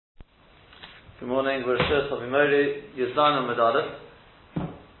Good morning, we're Shir Savimori, Yazdan and Medadif.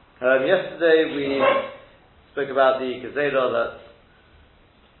 Yesterday we spoke about the Gezerah that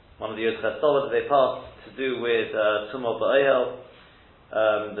one of the Yud Chesed that they passed to do with Tumah Ba'ayel.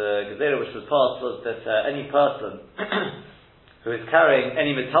 The Gezerah which was passed was that any person who is carrying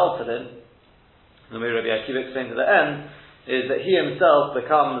any metaltalin, the way Rabbi Akiva explained to the end, is that he himself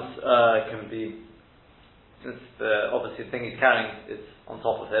becomes, since obviously the thing he's carrying is on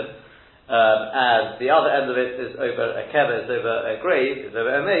top of him, as the other end of it is over a kever, is over a grave, is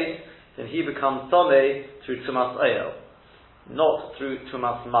over a mace, then he becomes Tomei through Tumas Ayel, not through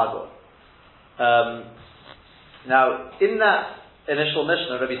Tumas Magor. Now, in that initial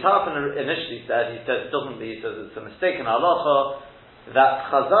Mishnah, Rabbi Tarfon initially said, he says it's a mistake in halacha, that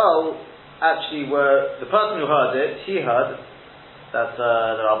Chazal actually were, the person who heard it, he heard that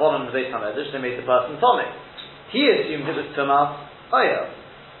the Rabbanon and the Beit HaMedrash, they made the person Tomei. He assumed it was Tumas Ayel.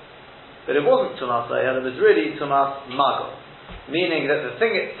 But it wasn't Tumas Ayel, it was really Tumas Magor. Meaning that the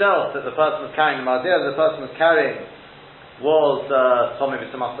thing itself that the person was carrying, the Mazir that the person was carrying, was Tomei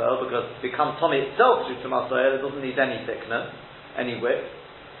with Tumas Ayel, because to become Tomei itself through Tumas Ayel, it doesn't need any thickness, any width.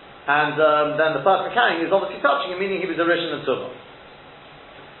 And then the person carrying is obviously touching him, meaning he was a Rishon and Tumah.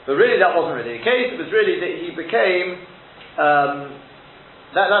 But really that wasn't really the case, it was really that he became,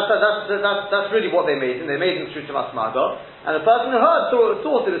 that's really what they made him. They made him through Tumas Magor. And the person who heard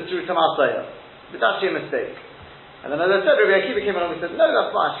thought it was through Tumas Ayel. It's actually a mistake. And then as I said, Rabbi Akiva came along and said, no,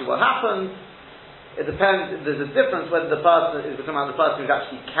 that's not actually what happened. It depends, there's a difference whether the person is talking about the person who's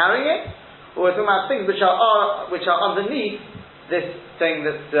actually carrying it, or it's talking about things which are underneath this thing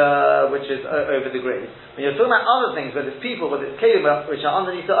that which is over the grave. When you're talking about other things, whether it's people, whether it's kelim, which are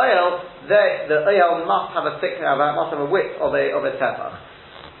underneath the Ayel, the Ayel must have a thickness, must have a width of a tefach.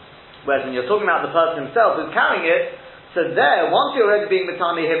 Whereas when you're talking about the person himself who's carrying it, so there, once you're already being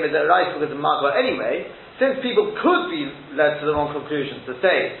Matami him with the right because of Magor anyway, since people could be led to the wrong conclusion to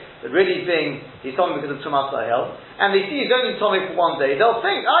say that really he's Tomei because of Tumas Ayel, and they see he's only Tomei for one day, they'll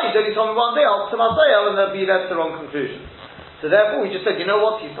think, he's only Tomei one day, I'll Tumas Ayel, and they'll be led to the wrong conclusion. So therefore we just said, you know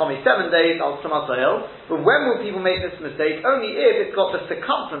what, he's Tomei 7 days, I'll Tumas Ayel, but when will people make this mistake? Only if it's got the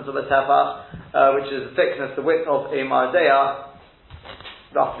circumference of a tefach, which is the thickness, the width of a Mardea,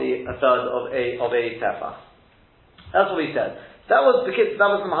 roughly a third of a tefach. That's what we said. That was the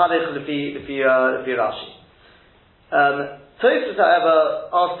Mahalech Lefi Rashi. Tosfos,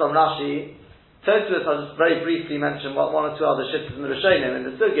 however, asked on Rashi. Tosfos, I'll just very briefly mention one or two other shittas in the Rishonim in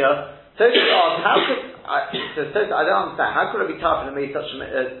the Sugya. Tosfos asked, I don't understand, how could Rabbi Tarfon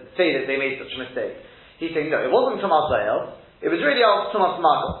say that they made such a mistake? He's saying, no, it wasn't Tumas Ayel, it was really Tumas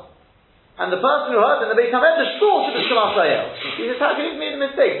Magor. And the person who heard in the Beit HaMedrash thought it was Tumas Ayel. He says, how could he have made a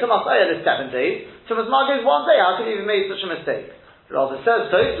mistake? Tumas Ayel is 7 days, Tumas Magor is 1 day, how could he have made such a mistake? Rather says,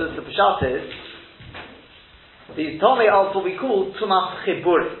 Tosfos, the Peshat is, these Tomei are what we call Tumas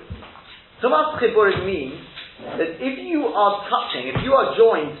Chiburim. Tumas Chiburim means that if you are touching, if you are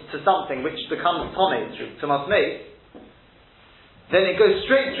joined to something which becomes Tomei through Tumas Meis, then it goes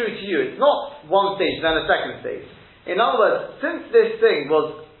straight through to you. It's not one stage, then a second stage. In other words, since this thing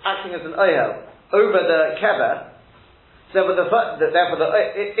was acting as an Ayel over the kever, so therefore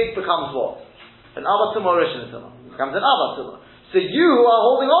it becomes what? An Abba Tumah or Rishon Tumah. It becomes an Abba Tumah. So you who are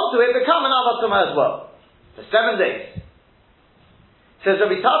holding on to it become an Abba Tumah as well. For 7 days. Says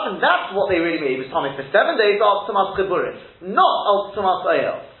Rabbi Tarfon, that's what they really made. It was Tomei for 7 days of Tumas Chiburim, not of Tumas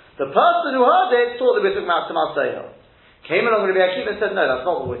Ayel. The person who heard it thought that we were talking about Tumas Ayel. Came along Rabbi Akiva and said, no, that's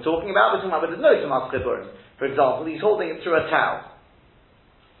not what we're talking about. We're talking about there's no Tumas Chiburim. For example, he's holding it through a towel.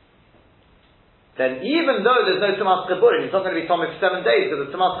 Then even though there's no Tumas Chiburim, it's not going to be Tomei for 7 days because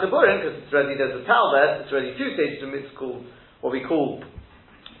of Tumas Chiburim, because there's a towel there, it's already 2 stages, it's called what we call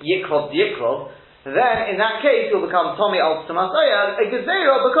Yikrov Yikrov. Then in that case you'll become Tomei al Tumas Ayel, a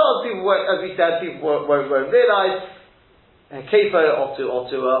Gezerah, because people won't, as we said, people won't realise Kefa or to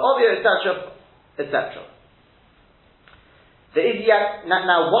Ovia, etc., etc.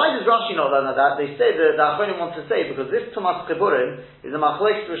 Now, why does Rashi not learn that? They say that the Achronim want to say because this Tumas Chiburim is a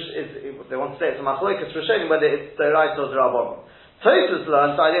machlokes. They want to say it's a machlokes Rishonim whether it's Doraisa or Rabbanon. Tosfos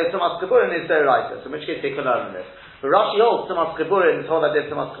learns the idea of Tumas Chiburim is Doraisa, so in which case they can learn this. But Rashi holds Tumas Chiburim, the whole idea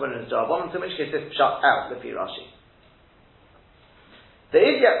of Tumas Chiburim is Rabbanon, so in which case it's Pshat out, Lefi Rashi. There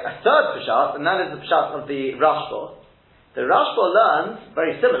is yet a third Pshat, and that is the Pshat of the Rashba. The Rashba learns,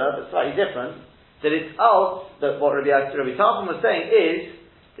 very similar but slightly different, that it's out, that what Rabbi Tarfon was saying is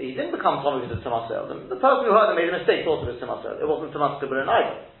that he didn't become Tomei because of Tumas Ayel. The person who heard it made a mistake, thought it was Tumas Ayel. It wasn't Tumas Chiburim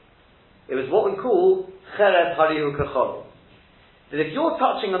either. It was what we call Cheret Harihu Kechol. That if you're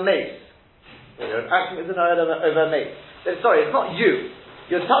touching a mace, you're acting as an Ayel over a mace, then sorry, it's not you.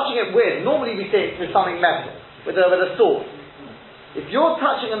 you're touching it with, normally we say it's with something metal, with a sword. If you're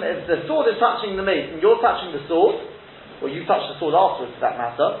touching them, if the sword is touching the meat, and you're touching the sword, or you touch the sword afterwards for that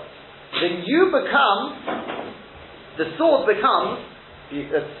matter, then the sword becomes,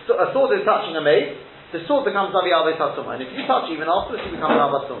 a sword is touching a meat, the sword becomes Avi Ave Tatsuma, and if you touch even afterwards, you become an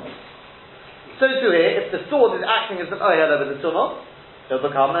Avatuma. So too here, if the sword is acting as an Ohel over the Tumah, it'll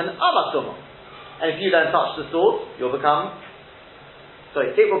become an Avatuma. And if you then touch the sword, it will become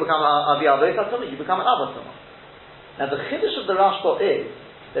Avi Ave Tatsuma, you become an Avatuma. Now the chiddush of the Rashba is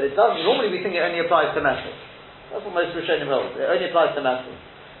that it doesn't, normally we think it only applies to metal. That's what most Rishonim hold. It only applies to metal.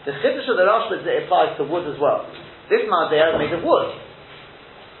 The chiddush of the Rashba is that it applies to wood as well. This Mazeh is made of wood.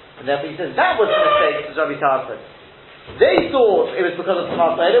 And therefore he says that was a mistake, as Rabbi Tahar said. They thought it was because of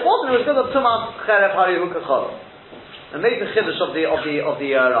Tumas Leil. It wasn't, it was because of Tumas Cherev Hari Hukachol. Amazing chiddush of the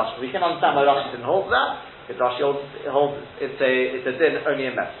Rashba. We can understand why Rashi didn't hold that, because Rashi holds it's a din only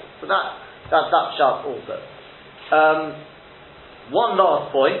in metal. So that's shot also. One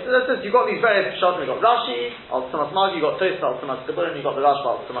last point. You've got these various shots. You've got Rashi, Al Tumas Magi, you've got Tosfos, Al Tumas Keburim, you've got the Rashba,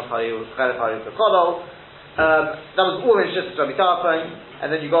 Al Tumas Cherev Hari Hukachol. That was all in just Rabbi Tarfon, and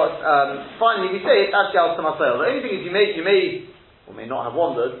then you got finally we say it's actually Al Tumas Leil. The only thing is you may or may not have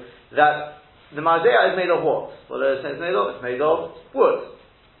wondered that the Mazeh is made of what? Well, it's made of wood.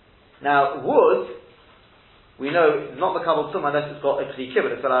 Now wood, we know is not the Kabbalah Tumah unless it's got a Kli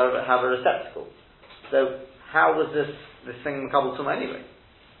Kibbutz, it's got to have a receptacle. So how was this thing Makabel Tumah anyway?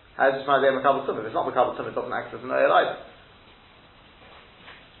 How is this Mazeh Makabel Tumah? If it's not Makabel Tumah, it doesn't act as an oil either.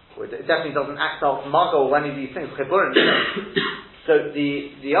 Well, it definitely doesn't act out Mago or any of these things. So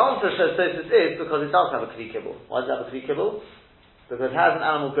the answer says is because it does have a Kli Kibbutz. Why does it have a Kli Kibbutz? Because it has an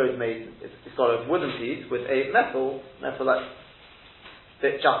animal growth made. It's got a wooden piece with a metal like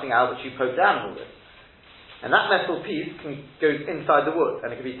bit jutting out which you poke the animal with, and that metal piece goes inside the wood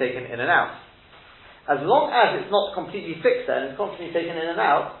and it can be taken in and out. As long as it's not completely fixed there and it's constantly taken in and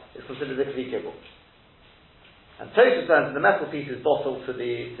out, it's considered a Kli Kibbutz. And Tosfos learns the metal piece is bottled to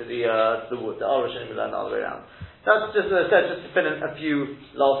the wood. The Arush and the other way around. That's just, as I said, just to fill in a few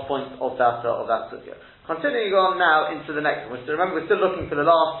last points of that sugya. Continuing on now into the next one. So remember, we're still looking for the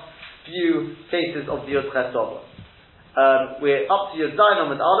last few cases of the Yud Ches Sova. We're up to Yud Zayin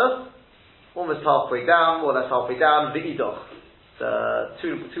with Aleph, almost halfway down, more or less halfway down. V'idoch.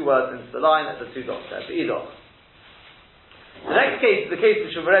 Two words into the line. That's the two dots there. V'idoch. The next case is the case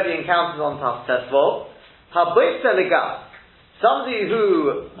which we've already encountered on Taf Tesvol. Somebody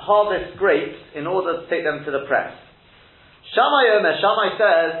who harvests grapes in order to take them to the press. Shammai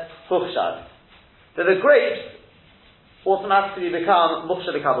says, Huchshad. That the grapes automatically become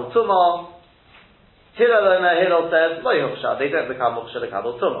Mukhshad Kabul Tumah. Hillel says, Lo Huchshad. They don't become Mukhshad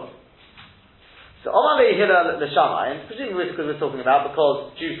Kabul Tumah. So Omar Hillel Shammai, and presumably because we're talking about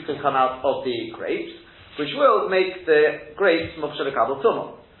because juice can come out of the grapes, which will make the grapes Mukhshad Kabul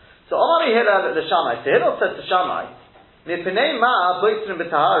Tumah. So Omar Hillel Shammai, so Hillel said to Shammai, Mipnei ma boitrim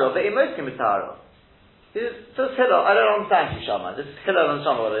b'taharo ve'imoskim b'taharo. So Hillel, I don't understand you, Shammai. This is Hillel and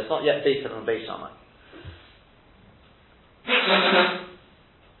Shammai, it's not yet based on Beis Shammai.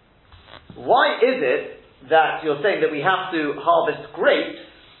 Why is it that you're saying that we have to harvest grapes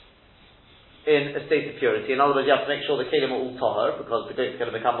in a state of purity? In other words, you have to make sure the kelim are all tahor because the grapes are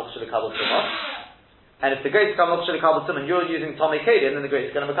going to become Mukhshad Kabul Tumah. And if the grapes become Mukhshad Kabul Tumah and you're using Tomei Kelim, then the grapes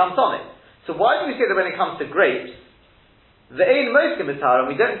are going to become Tomei. So why do we say that when it comes to grapes, the Ein Moskim B'Tahara,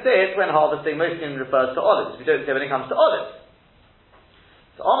 we don't say it when harvesting, Moskim refers to olives. We don't say when it comes to olives.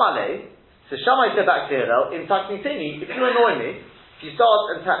 So Amalei, so Shammai said back to Hillel, in Taknitini, if you annoy me, if you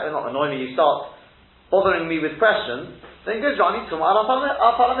start, not annoy me, you start bothering me with questions, then goes Rani Tumah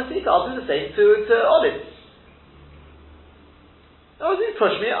Al-Palamasika, I'll do the same to olives. Oh, you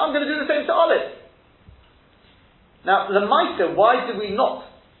push me, I'm going to do the same to olives. Now, Lamaita, why do we not?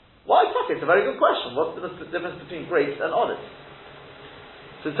 Why fuck? It's a very good question. What's the difference between grapes and olives?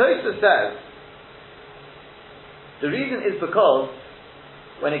 So Tosfos says, the reason is because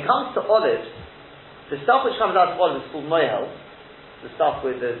when it comes to olives, the stuff which comes out of olives is called noyel, the stuff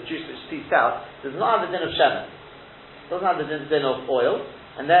with the juice which seeps out, does not have the din of shemen. It doesn't have the din of oil,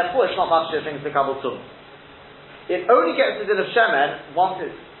 and therefore it's not much of things to Kabul Tumah. It only gets the din of shemen once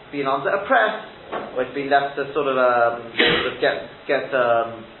it's been under a press, or it's been left to sort of get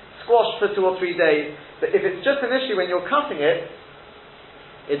squashed for 2 or 3 days. But if it's just initially when you're cutting it,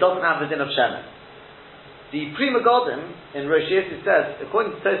 it doesn't have the din of shemen. The Pri Megadim in Rosh Yeshu says,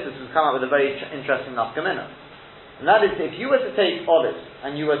 according to Tosfos, has come out with a very interesting nafkamina, and that is if you were to take olives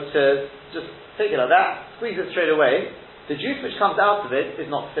and you were to just take it like that, squeeze it straight away, the juice which comes out of it is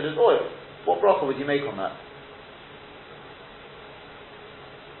not considered oil. What bracha would you make on that?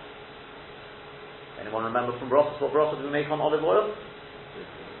 Anyone remember from brachos what brachos we make on olive oil?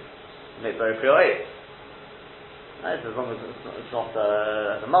 We make very priori. Right, as long as it's not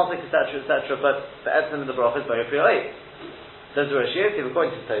the malzik, etc., but the etzem of the bracha is very priori. Says the Rosh Yeshiva,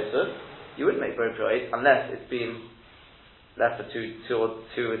 according to Tosfos, you wouldn't make very priori unless it's been left for two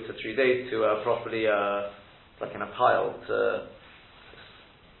to 3 days to properly, like in a pile, to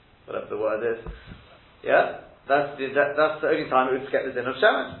whatever the word is. Yeah, that's the only time it would get the din of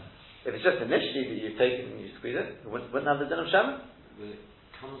shemen. If it's just initially that you take it and you squeeze it wouldn't have the din of shemen. But it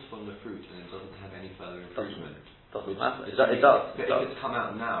comes from the fruit and it doesn't have any further improvement. Doesn't matter. It does. But if it's come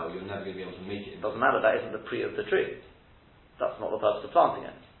out now, you're never going to be able to make it. Doesn't matter. That isn't the pre of the tree. That's not the purpose of planting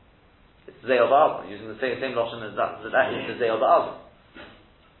it. It's zeil ba'alma, using the same lotion as that is the zeil ba'alma.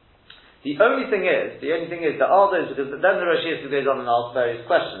 The only thing is, there are those, because then the Rosh Yeshiva goes on and asks various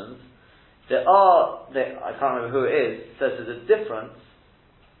questions. I can't remember who it is, says there's a difference.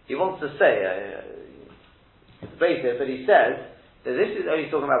 He wants to say, it's basic, but he says that this is only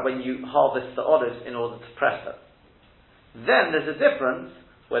talking about when you harvest the olives in order to press them. Then there's a difference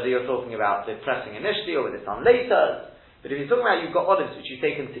whether you're talking about the pressing initially or whether it's done later. But if you're talking about you've got olives which you've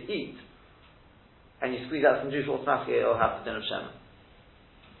taken to eat, and you squeeze out some juice, automatically it'll have the din of shemen.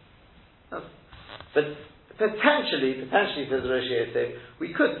 But potentially, says Rosh Yeshiva,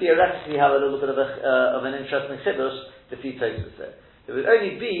 we could theoretically have a little bit of an interesting chiddush if he takes it there. It would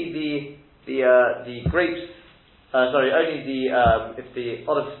only be the grapes. If the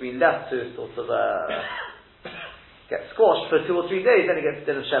olives have been left to sort of get squashed for 2 or 3 days, then it gets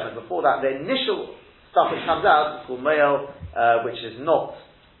din of shemen. Before that, the initial stuff that comes out is called me'el, which will not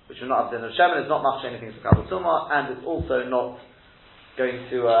have din of shemen. It's not machshir anything for kabel tumah, and it's also not going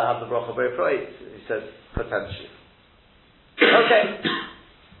to have the bracha very bright. He says potentially. Okay.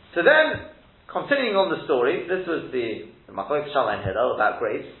 So then, continuing on the story, this was the machlokes Shammai and Hillel about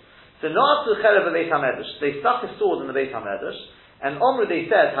grapes. So Noatzu Chelev Beit HaMedrash, they stuck a sword in the Beit HaMedrash, and Omru they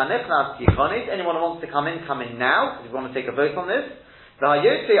said, Hanechnas Yikonit, anyone who wants to come in now, if you want to take a vote on this.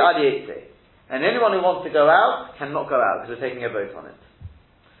 V'hayotze Ad Yetze, and anyone who wants to go out, cannot go out, because we're taking a vote on it.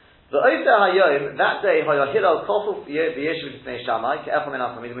 V'oiser Hayom, that day, Haya Hillel Kofel V'yeshiv B'nei Shammai, Ke'efam in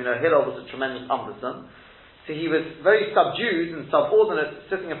Asam, we know Hillel was a tremendous umberson, so he was very subdued and subordinate,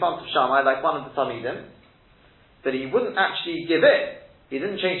 sitting in front of Shammai, like one of the Talmidim, but he wouldn't actually give in. He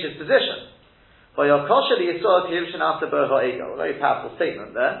didn't change his position. A very powerful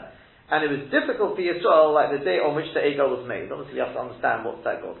statement there. And it was difficult for Yisrael, like the day on which the Egel was made. Obviously, you have to understand what's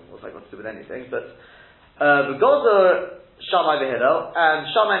that got to do with anything. But the Gozer Shammai Hillel,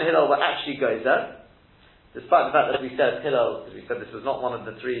 and Shammai and Hillel were actually Gozer, despite the fact that we said this was not one of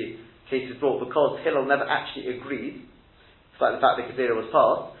the 3 cases brought, because Hillel never actually agreed, despite the fact that Gezerah was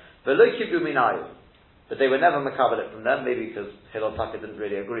passed. But Lo Kiblu Minayu. But they were never makabel it from them, maybe because Hillel Taka didn't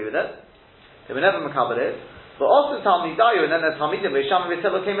really agree with it. They were never makabel it. But also Talmidayu, and then there's Talmidim, where Shammai and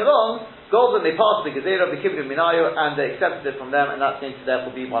Hillel came along, Golden, they passed the Gezerah, the Kiblu Minayu, and they accepted it from them, and that's going to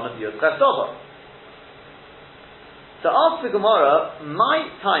therefore be one of Yod Chesova. So ask the Gemara, my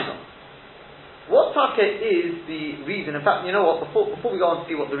time. What taka is the reason? In fact, you know what, before we go on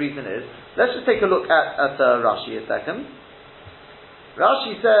to see what the reason is, let's just take a look at Rashi a second.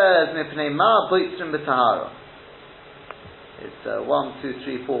 Rashi says, "Mipnei ma boitzrim b'tahara." It's 1, 2,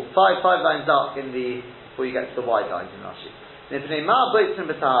 3, 4, 5 lines up before you get to the wide lines in Rashi. Mipnei ma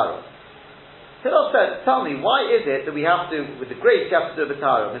boitzrim b'tahara. Hillel said, "Tell me, why is it that we have to, with the grapes, you have to do a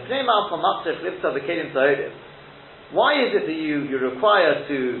b'tahara? Mipnei ma kol matzrich lifta v'kelim zahodim. Why is it that you're required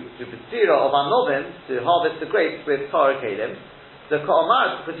to do b'tzira of anovim to harvest the grapes with Torah kelim? The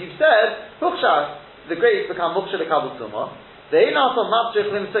ka'amar, because you've said, Huchshas, the grapes become mukshah lekabel tumah. They not on maptrich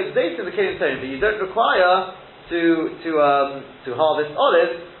lim sogzeit in the kelim tone, but you don't require to harvest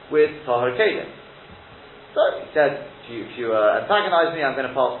olives with tahor kelim. So he said, if you antagonize me, I'm going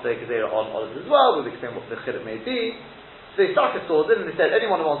to pass the gezerah on olives as well. We'll explain what the chiddush may be. So they stuck a sword in, and they said,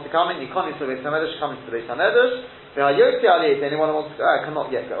 anyone who wants to come in, you can't use the Beis HaMedrash, come into the Beis HaMedrash. Anyone who wants to go out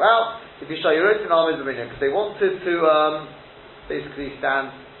cannot yet go out. If you show your oath in armies of because they wanted to basically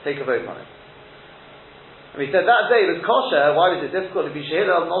take a vote on it. And we said that day was kosher. Why was it difficult? If you should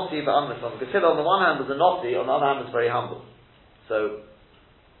Hillel noti but unless because Hillel on the one hand was a noti, on the other hand was very humble. So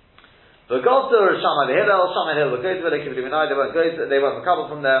the Gozer Shammai Hillel will go to it. They won't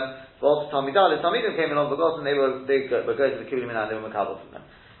makabel from them. But also Talmidim came along the Gozer and they were go to the Kibbulim and they were makabel from them.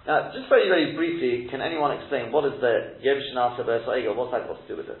 Now, just very very briefly, can anyone explain what is the Yom Shanasa versus Egel? What's that got to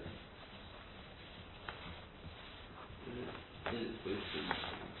do with it?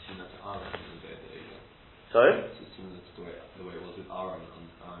 Sorry? It's similar to the way it was with Aaron on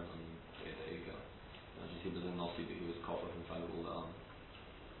the Egel. He was a Nasi, but he was caught up in front of all the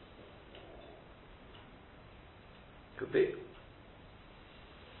Could be.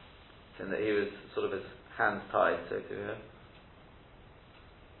 And that he was sort of his hands tied, so to hear.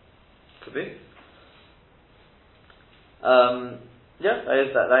 Could be. Yeah, that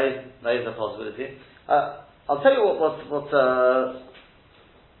is a possibility. I'll tell you what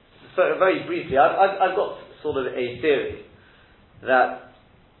so very briefly, I've got sort of a theory that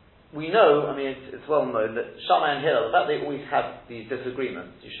we know, I mean, it's well known that Shammai and Hillel, the fact they always have these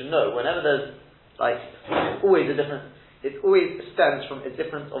disagreements, you should know, whenever there's, like, it always stems from a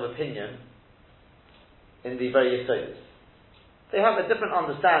difference of opinion in the various Yesodis. They have a different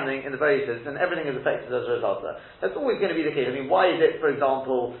understanding in the various Yesodis, and everything is affected as a result of that. That's always going to be the case. I mean, why is it, for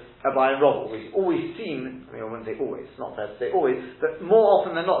example, Abai and Rob always seem, I mean, I wouldn't say always, it's not fair to say always, but more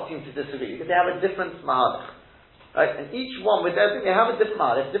often than not seem to disagree, because they have a different Mahadach. Right? And each one with their thing, they have a different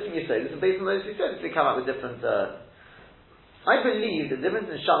Mahadach, different Yesodis, and based on those Yesodis, they come out with different, I believe the difference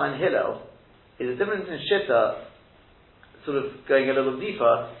in Shammai and Hillel is the difference in Shitta, sort of going a little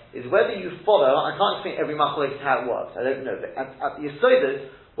deeper, is whether you follow, I can't explain every machlokes how it works, I don't know, but at the Yesodis,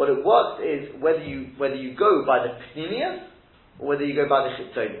 what it works is whether you go by the Pnimius, or whether you go by the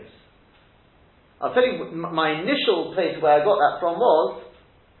Chitzonius. I'll tell you, my initial place where I got that from was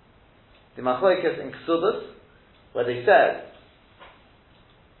the machlokes in Ksubas, where they said,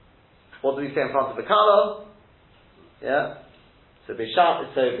 what do we say in front of the Kala? Yeah? So Beis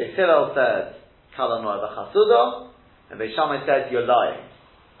Hillel said, Kala noa v'chasuda, and Beis Shammai said, you're lying.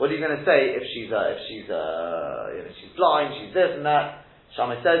 What are you going to say if she's blind, she's this and that?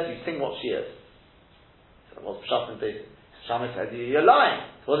 Shammai says, you think what she is. So what's Pshat and Beis? Shammai said, you're lying.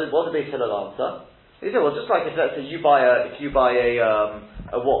 So what did Beis Hillel answer? He said, well, just like if let's say you buy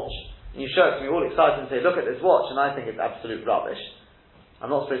a watch, and you show it to me all excited and say, look at this watch, and I think it's absolute rubbish. I'm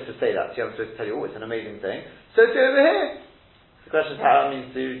not supposed to say that to you, I'm supposed to tell you, oh, it's an amazing thing. So it's over here. The question is how, I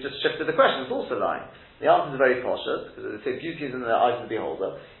mean, to just shift to the question, it's also lying. The answer is very cautious, because they say beauty is in the eyes of the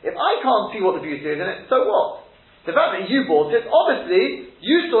beholder. If I can't see what the beauty is in it, so what? The fact that you bought it, obviously,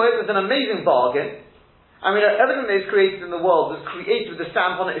 you saw it as an amazing bargain. I mean, everything that is created in the world was created with the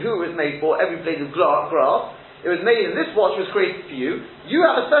stamp on it, who it was made for, every blade of grass. It was made, and this watch was created for you. You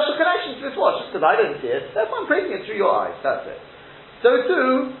have a special connection to this watch, just because I don't see it. Therefore I'm praising it through your eyes, that's it. So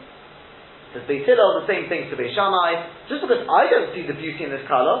too, says Beis Hillel, the same thing to Beis Shammai, just because I don't see the beauty in this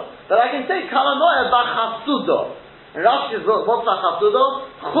color, but I can say, Kala noa v'chasuda. And Rashi says, what's v'chasuda?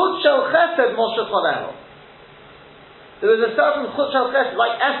 Chut shel chesed Moshe choleho. There was a certain chut shel chesed,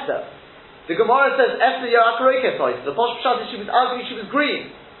 like Esther. The Gemara says, Esther Yarakoroikesois. The Posh Pshat is she was ugly, she was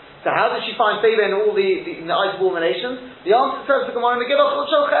green. So how did she find favor in in the eyes of all the nations? The answer says the Gemara in Megillah, Chut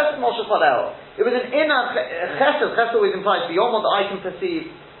shel chesed Moshe choleho. It was an inner chesed. Chesed always implies beyond what the eye can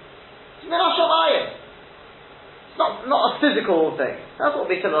perceive. It's not a physical thing. That's what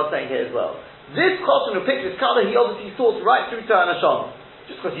Beis Hillel is saying here as well. This Chosin who picked this color, he obviously thought right through to Anashama.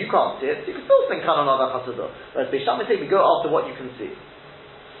 Just because you can't see it, you can still think Kana Nava Chasudah. Whereas Beis Shammai says we go after what you can see.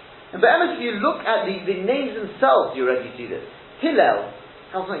 And if you look at the names themselves, you already see this. Hillel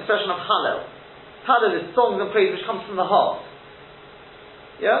comes from an expression of Hallel. Hallel is songs and praise which comes from the heart.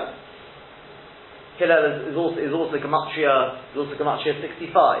 Yeah? Hillel is also Gematria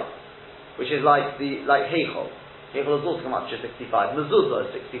 65. Which is like Heichel. Heichel is also Gematria 65. Mezuzah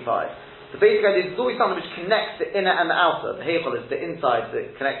is 65. The basic idea is always something which connects the inner and the outer. The Heichel is the inside,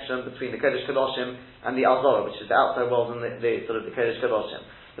 the connection between the Kodesh Kadoshim and the Azorah, which is the outside world and the sort of the Kodesh Kadoshim.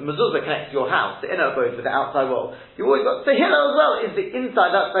 The Mezuzah connects your house, the inner abode with the outside world. You always got, so Hillel as well is the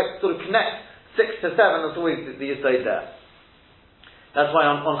inside, that's like sort of connects 6 to 7, that's always the Yesod there. That's why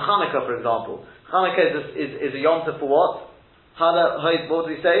on Hanukkah, for example, Hanukkah is a Yom Tov for what? What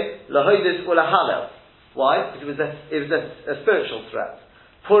do we say? Lahodis or lahalel. Why? Because it was a spiritual threat.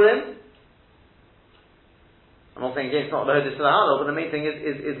 Purim, I'm not saying again it's not lahodis or lahalel, but the main thing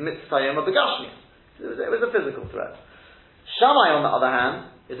is mitzvah yom begashmi. It was a physical threat. Shammai, on the other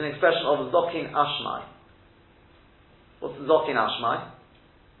hand, is an expression of zokin ashmai. What's zokin ashmai?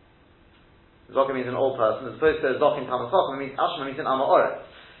 Zokin means an old person, as opposed to zokin tamasokim, it means ashmai means an amaoret.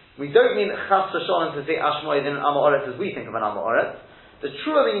 We don't mean chas v'sholem to say Ashmoy in an Amoret as we think of an Amoret. The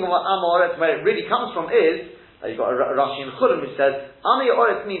true meaning of what Amoret, where it really comes from, is you've got a Rashi in Chulin which says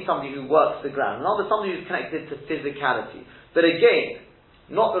Amoret means somebody who works the ground, not somebody who's connected to physicality. But again,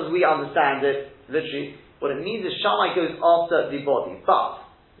 not as we understand it literally. What it means is Shammai goes after the body, but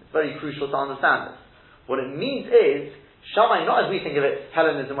it's very crucial to understand this. What it means is Shammai, not as we think of it,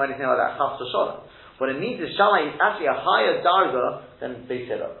 Hellenism or anything like that, chas v'sholem. What it means is Shammai is actually a higher darga than Beis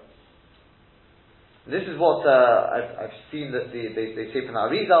Hillel. This is what I've seen that they say from the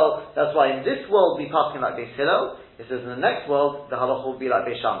Arizal. That's why in this world we pass like Beis Hillel. It says in the next world the halacha will be like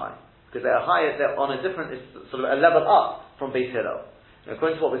Beis Shammai. because they're higher, they're on a different, it's sort of a level up from Beis Hillel. And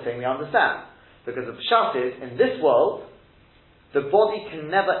according to what we're saying, we understand. Because the pshat is, in this world, the body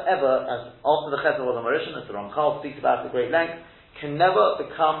can never ever, as after the Chesed was a Mauritian, as the Ramchal speaks about at great length, can never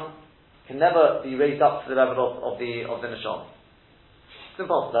be raised up to the level of the Neshama. It's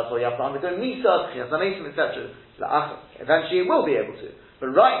impossible. That's why you have to undergo Misa, Tchias HaMeisim, etc. Eventually it will be able to.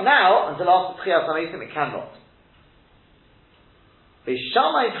 But right now, until after Tchias HaMeisim, it cannot. Beis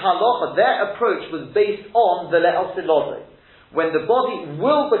Shammai's halacha, their approach was based on the Le'el Silodai. When the body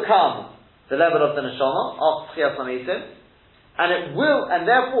will become the level of the Neshama, after Tchias HaMeisim, and it will, and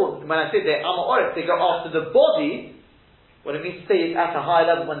therefore, when I say they're Amorif, they go after the body. What it means to say is at a high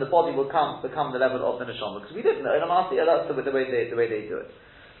level when the body will become the level of the neshama. Because we didn't know in Amasiya, that's the way they do it.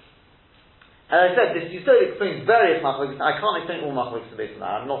 And I said this Yisod explains various machlokes. I can't explain all machlokes based on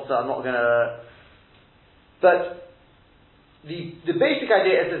that. I'm not going to. But the basic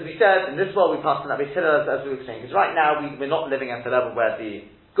idea is, as we said, in this world we pass on that Beis Hillel, as we were saying, because right now we're not living at the level where the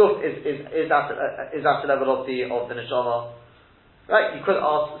guf is at the level of the neshama. Right? You could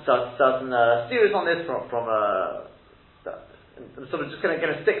ask certain theories on this from I'm sort of just going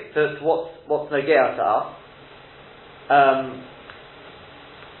to stick to what's Nogea to us.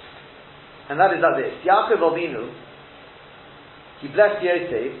 And that is like this. Yaakov Avinu, he blessed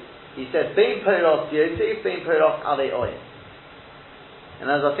Yosef, he said, Bein Poros Yosef, Bein Poros Ale Oyin. And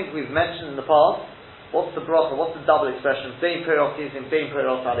as I think we've mentioned in the past, what's the bracha, what's the double expression, Bein Poros Yosef, Bein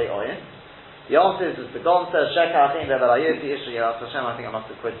Poros Ale Oyin? The answer is, as the Gon says, Shekha Achin Level Ayoti Isha Yeras Hashem. I think I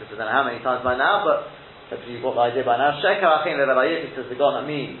must have quoted this I don't know how many times by now, but hopefully you've got the idea by now. Sheker Achin Level Ayoti says the Gon, that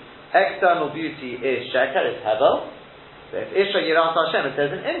means external beauty is Sheker, is Hevel. So if Isha Yeras Hashem, it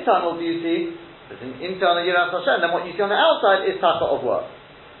says an internal beauty, there's an internal Yeras Hashem, then what you see on the outside is Taka of work.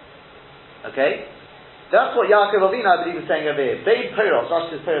 Okay? That's what Yaakov Avinu, I believe, is saying over here. Bein Peros,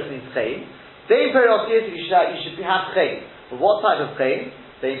 Rashi says Peros means Chaim. Bein Peros Yosef, you should have Chaim. But what type of Chaim?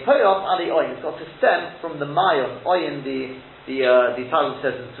 Bein Peros Ali Oyin. It's got to stem from the Mayon. Oyin, the Talmud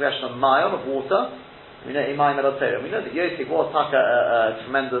says in the expression of Mayon, of water. We know Imayim El Torah. We know that Yosef was a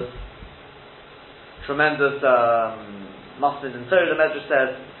tremendous Masmid in Torah. The Medrash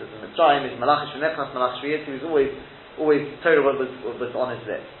says, it says in Mitzrayim, is Malachish V'nechnas, Malachish V'yetzi, he was always Torah was on his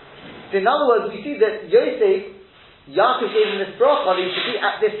lips. So in other words, we see that Yosef, Yaakov gave him this bracha, he should be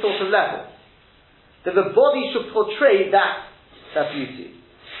at this sort of level. That the body should portray that beauty.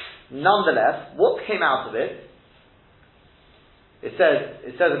 Nonetheless, what came out of it? It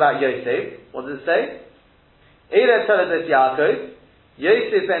says about Yosef, what does it say? Eile Toledos Yaakov,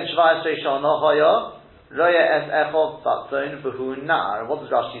 Yosef ben Shvayis Shana Haya, Roya es Echov Batzon Behu Nar. What does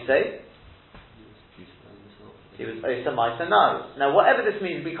Rashi say? He was Osa Maisa Narus. Now, whatever this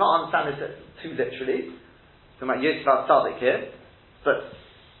means, we can't understand this too literally. Talking about Yosef al-Tzadik here, but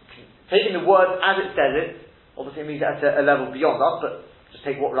taking the word as it says it, obviously it means at a level beyond us, but just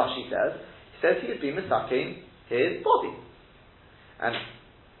take what Rashi says. He says he has been misaking his body. And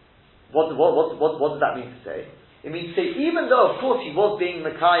what does that mean to say? It means to say, even though, of course, he was being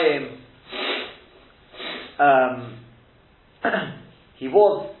Mekayim, he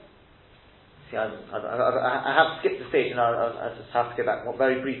was. See, I have skipped the stage, and I just have to go back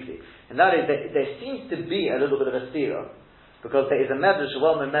very briefly. And that is that there seems to be a little bit of a stira, because there is a medrash, a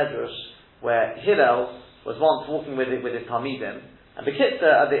well-known medrash, where Hillel was once walking with his Talmidim, and the Kitzur,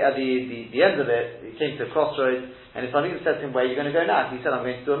 at the end of it, he came to a crossroads, and his Talmidim said to him, "Where are you going to go now?" He said, "I'm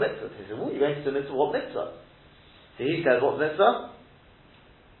going to do a mitzvah." He said, "What, you're going to do a mitzvah? What mitzvah?" So he said, "What mitzvah?"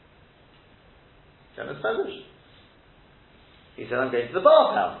 He said, "I'm going to the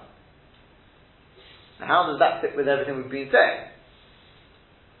bathhouse." Now, how does that fit with everything we've been saying?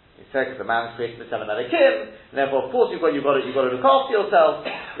 He said, because the man is created with seven Elikim, and therefore, of course, you've got to look after yourself.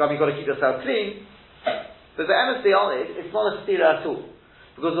 You've got to keep yourself clean. But the MSD on it, it's not a stira at all,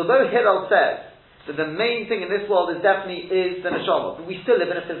 because although Hillel says that the main thing in this world is definitely the neshama, but we still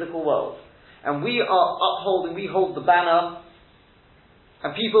live in a physical world, and we hold the banner,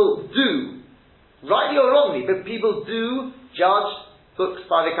 and people do, rightly or wrongly, but people do judge books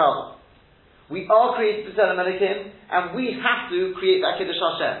by the cover. We are created to B'Tselem Elokim, and we have to create that Kiddush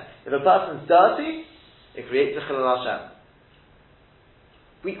Hashem. If a person's dirty, it creates a Chilul Hashem.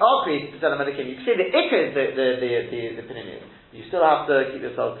 We are created to B'Tselem Elokim. You can say the Ikka is the Pininim. You still have to keep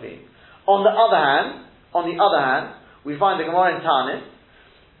yourself clean. On the other hand, we find the Gemara in Tanis,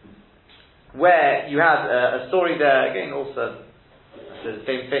 where you have a story there, again also, the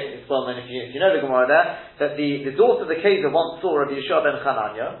same thing, it's well known if you know the Gemara there, that the daughter of the Kaiser once saw Rabbi Yeshua ben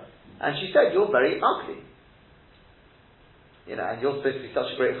Chananya, and she said, "You're very ugly. And you're supposed to be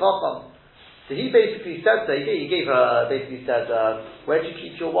such a great chacham." So he basically said, he gave her, basically said, "Where do you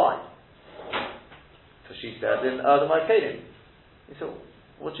keep your wine?" So she said, in Erdemai Kelim. He said,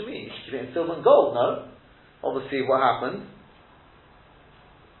 what do you mean? You should keep it in silver and gold, no? Obviously, what happened?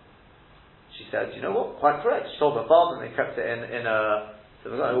 She said, you know what? Quite correct. She told her father and they kept it in a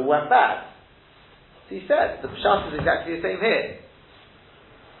silver and gold. It all went bad. So he said, the Pshat is exactly the same here.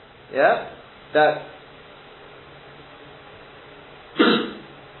 Yeah? That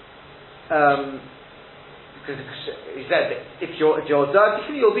because he said, if you're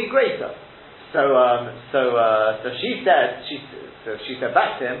dirty, you'll be greater. So she said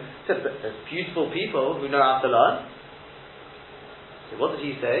back to him, said, but there's beautiful people who know how to learn. So what did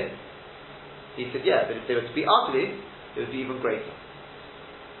he say? He said, yeah, but if they were to be ugly, it would be even greater.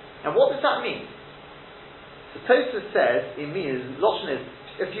 Now what does that mean? So Tosfos says, it means, Lashon is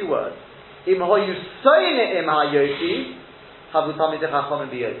a few words.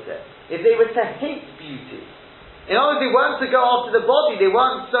 If they were to hate beauty, in other words, they weren't to go after the body, they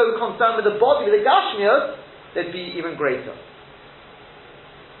weren't so concerned with the body, with the Gashmios, they'd be even greater.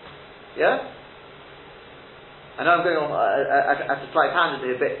 Yeah? I know I'm going on at a slight tangent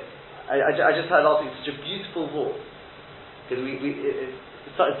here, but I just heard last week such a beautiful thought. Because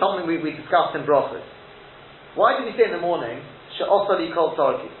it's something we discussed in Brachos. Why did we say in the morning, She'osali kol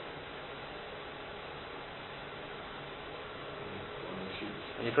tzarki?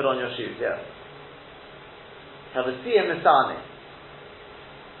 And you put on your shoes, yeah. Have a siyam nisani.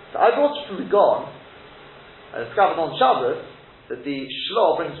 So I brought it from the Gon. I discovered on Shabbos that the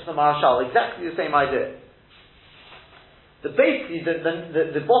Shloh brings from the Maharshal exactly the same idea. That basically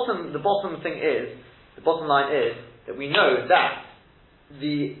the bottom thing is, the bottom line is that we know that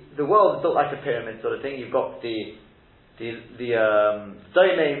the world is built like a pyramid sort of thing. You've got the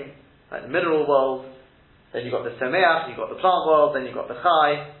domain, like the mineral world. Then you've got the Semeach, you've got the plant world, then you've got the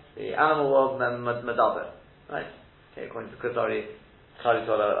Chai, the animal world, and then Medaber. Right? Okay, according to Kuzari, Chai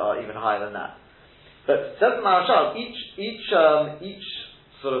are even higher than that. But says the Maharshal, each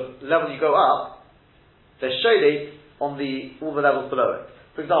sort of level you go up, they're shaded on all the levels below it.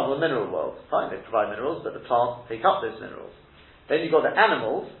 For example, the mineral world, fine, they provide minerals, but the plants take up those minerals. Then you've got the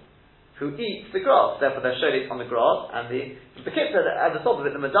animals who eat the grass, therefore they're shaded on the grass, and the Bekitza, at the top of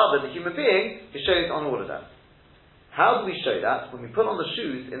it, the Medaber, the human being, is shaded on all of them. How do we show that? When we put on the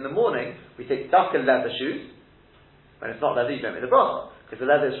shoes in the morning, we take darker leather shoes. When it's not leather, you don't make the bracha, because the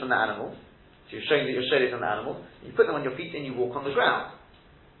leather is from the animals. So you're showing that you're shaded on the animals. You put them on your feet and you walk on the ground.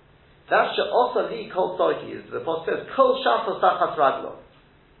 That's she'osa li kol tzorki, as the Apostle says, kol shafo sachas raglo.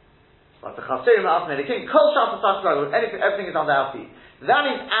 Like the Chaserim A'afnei, the king, kol shafo sachas raglo, everything is under our feet. That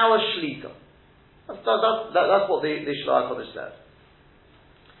is our shlita. That's what the Shloh HaKodesh says.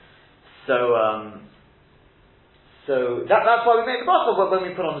 So that's why we make the bracha when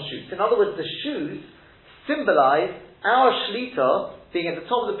we put on the shoes. In other words, the shoes symbolize our shlita being at the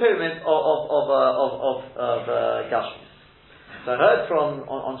top of the pyramid of Gashmis. So I heard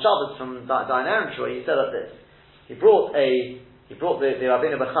on Shabbos from Dayan Ehrentreu, he said like this. He brought the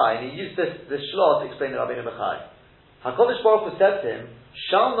Rabbeinu Bechai, and he used this shloh to explain the Rabbeinu Bechai. HaKadosh Baruch Hu said to him,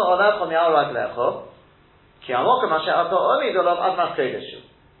 Shal no'alecha mi'al raglecha, ki amokem asher ata omid olav ad maskedeshu.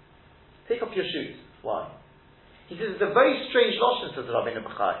 Take off your shoes. Why? He says it's a very strange lashon, says the Rabbeinu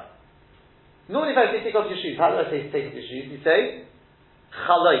Bechai. Normally if I say take off your shoes, how do I say take off your shoes? You say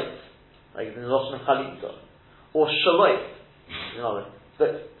chaloit, like it's in the lashon of chalitza, or shaloit.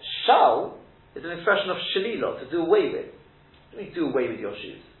 But shal is an expression of shalila, to do away with. What do you mean do away with your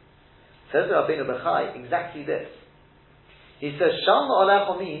shoes? Says the Rabbeinu Bechai exactly this. He says shal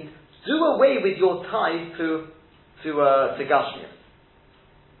na'alecha means do away with your ties to Gashmias.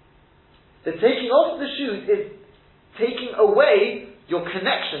 The taking off the shoes is taking away your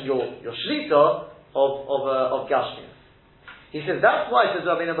connection, your shlita of Gashmias. He says that's why, says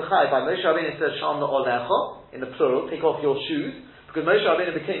Rabbeinu Bechai, by Moshe Rabbeinu says shal na'alecha in the plural, take off your shoes, because Moshe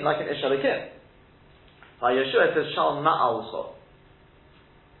Rabbeinu became like an Ish Halakim. By Yeshua it says shal na'alcha.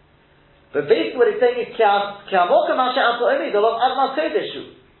 But basically what it's saying is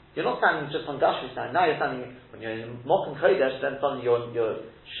you're not standing just on Gashmi stand. Now you're standing when you're in Mokum Kodesh, then suddenly you're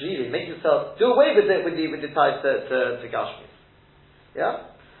shlili. Make yourself do away with the ties to Gashmi.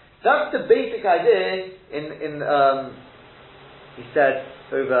 Yeah? That's the basic idea in he said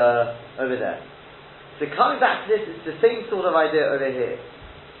over there. So coming back to this, it's the same sort of idea over here.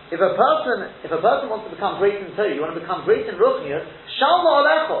 If a person wants to become great in Torah, you want to become great in Ruchnius, Shal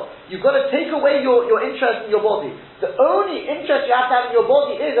Na'alecha, you've got to take away your interest in your body. The only interest you have to have in your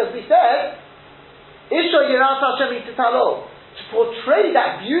body is, as we said, Isha Yiras Hashem Yitzitalo, to portray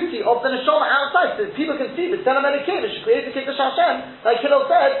that beauty of the Neshama outside, so that people can see the Tzelem Elokim, it should create the Kiddush Hashem, like Hillel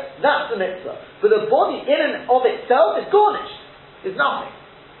said, that's the mitzvah. But the body in and of itself is garnished. It's nothing.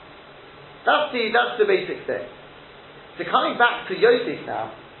 That's the basic thing. So coming back to Yosef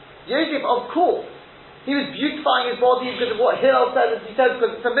now, Yosef, of course, he was beautifying his body because of what Hillel said, as he said,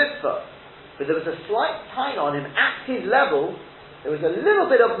 because it's a mitzvah. But there was a slight tine on him at his level. There was a little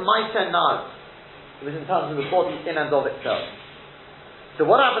bit of Ma'aser Naz. It was in terms of the body in and of itself. So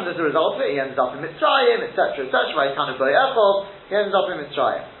what happened as a result of it? He ends up in Mitzrayim, etc., etc. He ends up in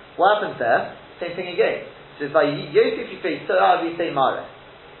Mitzrayim. What happens there? Same thing again. It says, by Yosef you say Torah, we say Mare.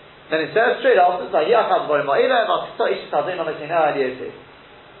 Then it says straight after, it's like, right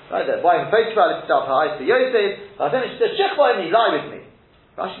there. Why? Yosef. But then it says, lie with me.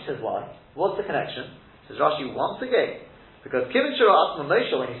 Rashi says, why? What's the connection? Says Rashi, once again, because Kivin Shura Asma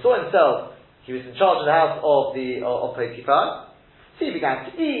Moshe, when he saw himself, he was in charge of the house of Potiphar. So he began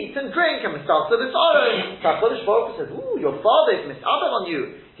to eat and drink and started this own. HaKadosh Baruch Hu says, "Ooh, your father is mis'adam on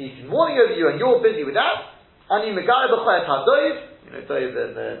you. He's mourning over you, and you're busy with that." Ani Megai B'Chayat Hadoiv.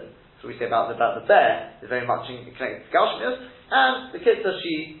 Doiv, so we say about the bear is very much connected to Gaushmius, and the Kitzah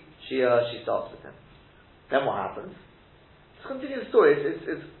she starts with him. Then what happens? Let's continue the story.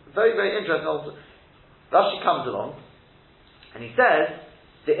 It's very, very interesting. Also, Rashi comes along and he says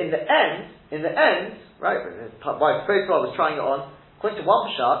that in the end, right, when his wife Potiphar was trying it on, according to one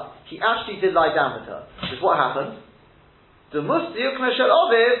Pshat, he actually did lie down with her. Which is what happened. The parents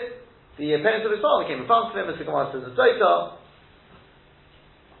of his father came in front of him, as the Gemara says in Zohar.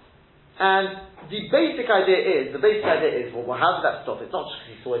 And the basic idea is, well, how did that stop? It's not just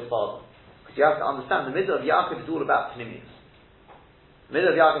because he saw his father. Because you have to understand, the middle of Yaakov is all about Pnimius. The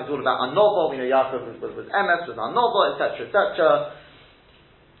middle of Yaakov is all about Anovo. We know Yaakov was Emes, was Anovo, etc., etc.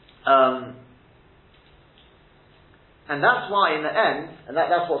 And that's why in the end, and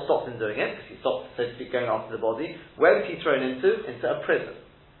that's what stopped him doing it, because he stopped, so to speak, going after the body. Where was he thrown into? Into a prison.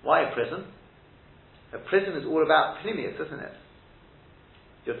 Why a prison? A prison is all about Pnimius, isn't it?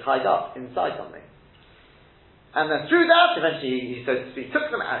 You're tied up inside something. And then through that, eventually he, so to speak, took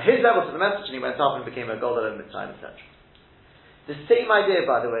them at his level to the message, and he went up and became a Gadol of Mitzrayim, etc. The same idea,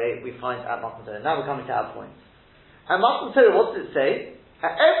 by the way, we find at Matan Torah. Now we're coming to our point. At Matan Torah, what does it say?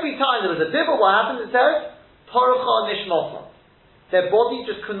 At every time there was a dibble, what happens? It says, Parucha Nishmasa. Their body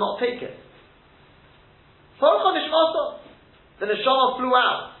just could not take it. Parucha Nishmasa. The neshama flew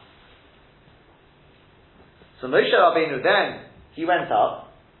out. So Moshe Rabbeinu then, he went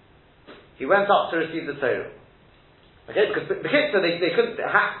up to receive the Torah. Okay, because so they couldn't.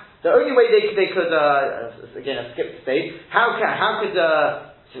 The only way they could again I skipped the stage. How could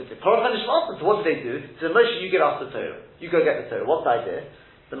Paruch Nishmas? So what did they do? So Moshe, you get us the Torah. You go get the Torah. What's the idea?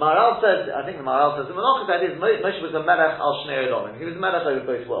 The Maharal says. The Menachos idea is Moshe was a melech al shnei olamim. He was a melech over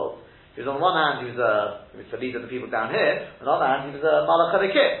both worlds. He was on one hand he was the leader of the people down here. On the other hand he was a malach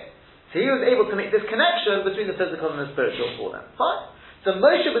hadakim. So he was able to make this connection between the physical and the spiritual for them. Fine. So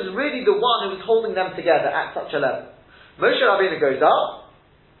Moshe was really the one who was holding them together at such a level. Moshe Rabbeinu goes up,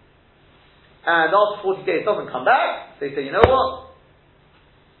 and after 40 days doesn't come back. They say, you know what?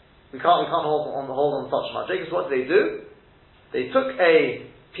 We can't hold on such much. So what do? They took a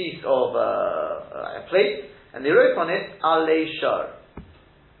piece of a plate, and they wrote on it, Alei Shor.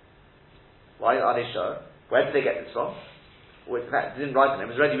 Why Alei Shor? Where did they get this from? Well, they didn't write on it, it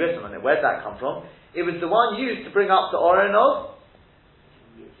was already written on it. Where did that come from? It was the one used to bring up the Oren of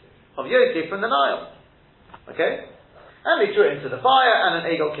Yosef from the Nile. Okay? And they threw it into the fire, and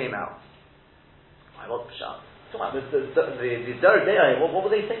an eagle came out. Why, what's the shot? What were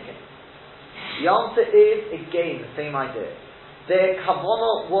they thinking? The answer is, again, the same idea. Their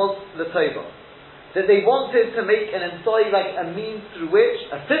kavanah was the tova. That they wanted to make an employee like a means through which,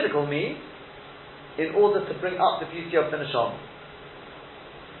 a physical means, in order to bring up the beauty of the neshama.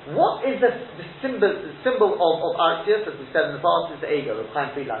 What is the symbol of Arxius, as we said in the past, is the ego, the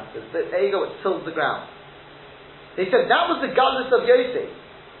Chaim Friedland says, the ego which tills the ground. They said that was the godless of Yosef.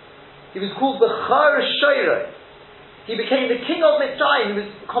 He was called the Char Shoiro. He became the king of Mitzrayim. He was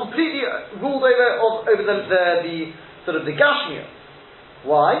completely ruled over the sort of the Gashmir.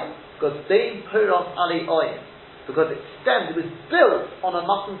 Why? Because they Poros Ali Oyim. Because it was built on a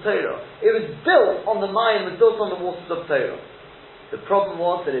Matan Torah. It was built on the Mayim, it was built on the waters of Torah. The problem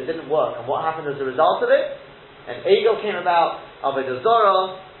was that it didn't work. And what happened as a result of it? An eagle came about, Avodah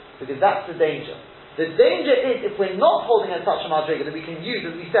Zarah, because that's the danger. The danger is if we're not holding a such a madriga that we can use,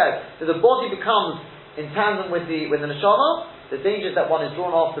 as we said, that the body becomes in tandem with the neshama, the danger is that one is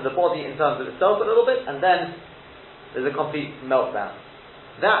drawn off to the body in terms of itself a little bit, and then there's a complete meltdown.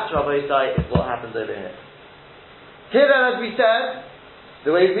 That, Rabbi Yisai, is what happens over here. Here then, as we said,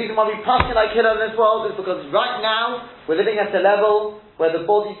 the reason why we pass it like Hillel in this world is because right now we're living at a level where the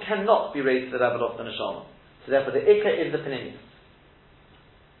body cannot be raised to the level of the neshama. So therefore the ikka is the pnimius.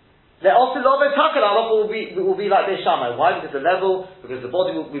 The also love takal halacha will be like Beis Shammai. Why? Because the level, because the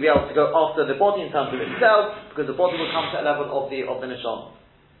body will be able to go after the body in terms of itself, because the body will come to a level of the neshama.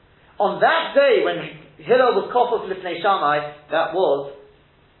 On that day when Hillel was kofel lifnei Shammai, that was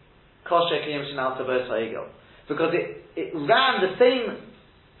kosher kiyum shenal tabos ha'egel, because it ran the same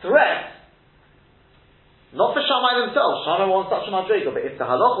threat. Not for Shammai themselves. Shammai wasn't such a madrigal, but if the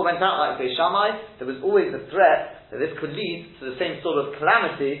halacha went out like Beis Shammai, there was always the threat that this could lead to the same sort of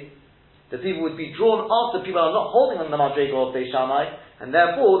calamity, that people would be drawn after people are not holding on the madrigal of Beis Shammai, and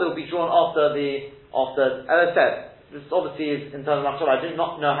therefore they will be drawn after, as I said, this obviously is in terms of machshava. I do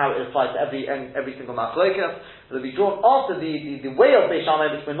not know how it applies to every single machlokas. They'll be drawn after the way of Beis Shammai,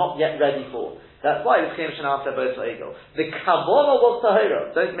 which we're not yet ready for. That's why it's Kiyum Shenal Tabos Ha'egel. The Kavanah was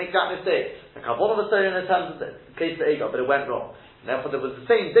Tahira. Don't make that mistake. The Kavanah was Tahira in terms of the case of the Egel, but it went wrong. And therefore there was the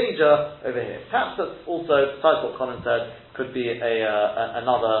same danger over here. Perhaps that's also, besides what Colin said, could be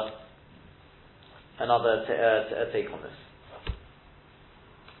another take on this.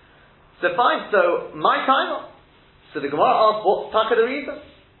 So fine, so my time. So the Gemara asked, what's taka the reason?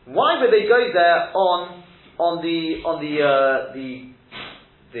 Why would they go there on the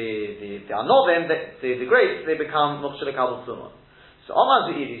anovim, the grapes, they become mokshel kabel suma. So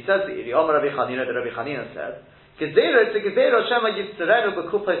Omar Zeiri says the Iri, Omar Rabbi Chanina, the Rabbi Chanina said, Gezerah to Gezerah Shema Yitzerenu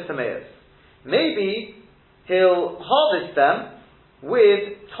b'kupos tameos. Maybe he'll harvest them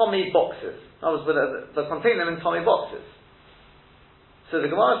with Tommy boxes. That was they'll contain them in Tommy boxes. So the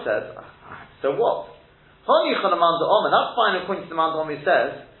Gemara says, so what? Hani Chanaman the Omar, that's fine according to the man who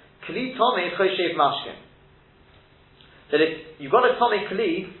says, Kli Tommy Choshev Mashkin. That if you've got a Tommy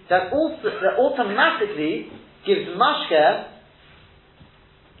Kli, that automatically gives mashke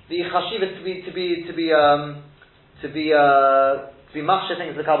the chashiva to be mashke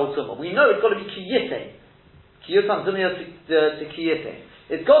things the kabel tumah. We know it's got to be kiyitin, kiyutan zumiyah to kiyitin.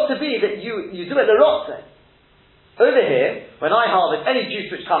 It's got to be that you do it l'rotzen. Over here, when I harvest any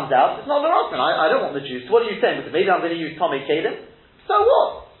juice which comes out, it's not l'rotzen. I don't want the juice. What are you saying? Because maybe I'm going to use Tommy Kalim. So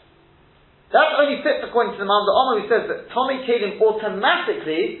what? That only fits according to the man the Omar who says that Tommy Kalim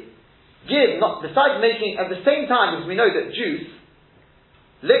automatically besides making, at the same time as we know that juice,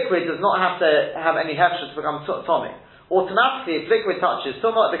 liquid does not have to have any hefsher to become Tommy. Automatically, if liquid touches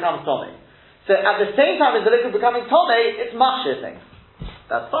Tumah, it becomes Tommy. So at the same time as the liquid becoming Tommy, it's mashir things.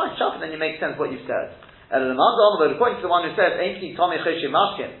 That's fine, sharp, and then you make sense what you've said. And the man the Omar, according to the one who says, Ain't Tommy Choshe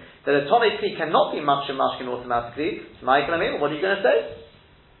Mashkin, that a Tommy Kli cannot be mashir mashkin automatically, so what are you going to say?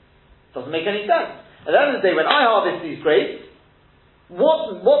 Doesn't make any sense. At the end of the day, when I harvest these grapes,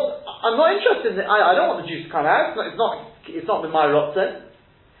 what I'm not interested in. I don't want the juice to come out. It's not with my rotzen.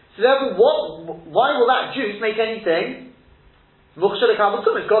 So therefore, why will that juice make anything? Mukhshel kabel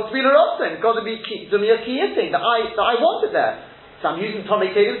tumah. It's got to be the rotzen. It's got to be dumia kiyiting that I want it there. So I'm using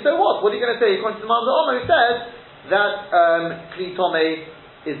Tomei Kedim. So what? What are you going to say? According to the man the Omer who says that Kli Tomei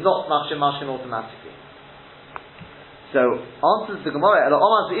is not mashkin automatically. So, answers the Gemara,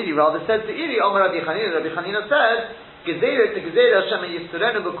 Omar Zeiri rather said Zeiri, Omar Rabbi Chanina. Rabbi Chanina said, Gezerah to Gezerah Hashem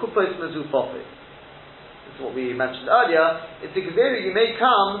Yitzerenu b'kupos mezufofis. This is what we mentioned earlier. It's a Gezerah you may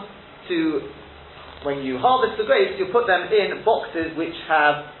come to, when you harvest the grapes, you put them in boxes which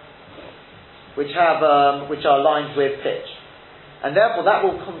are lined with pitch. And therefore that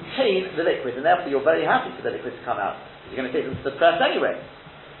will contain the liquid, and therefore you're very happy for the liquid to come out. You're going to take them to the press anyway.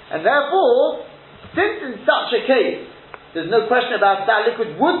 And therefore, since in such a case, there's no question about that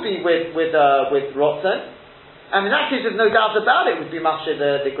liquid would be with rotzen, and in that case there's no doubt about it would be mashir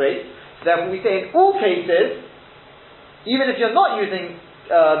the grapes. So therefore we say in all cases, even if you're not using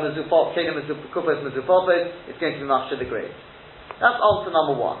kupos mezufofos, it's going to be mashir the grapes. That's answer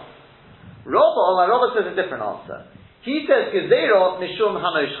number one. Rabba says a different answer. He says gezerah mishum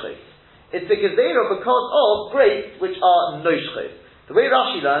hanoshches. It's a gezerah because of grapes which are noshches. The way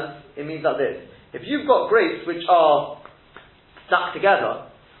Rashi learns, it means like this. If you've got grapes which are stuck together,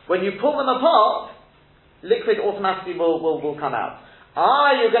 when you pull them apart, liquid automatically will come out.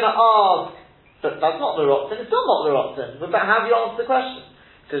 You're going to ask, but that's not the rotzen, it's still not the rotzen. But how do you answer the question?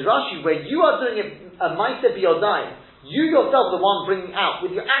 Says Rashi, where you are doing a ma'aseh b'yodayim, you yourself the one bringing out,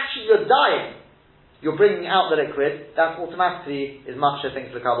 with your dying, you're bringing out the liquid, that automatically is machshir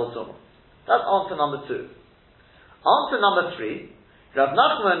things l'kabel tumah. That's answer number two. Answer number three, Rav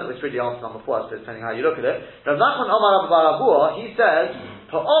Nachman, which really answer number four, I suppose, depending how you look at it. Rav Nachman Omar Rabbi Barabua, he says,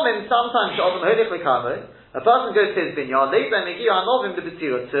 Pa'omin sometimes a person goes to his vineyard,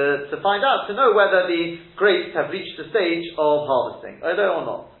 to find out, to know whether the grapes have reached the stage of harvesting, either or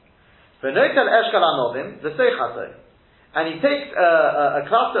not. And he takes a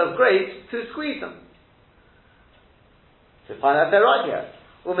cluster of grapes to squeeze them, to find out if they're right yet.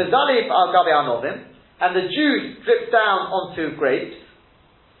 Umizalif al gabi anovim, and the juice drips down onto grapes.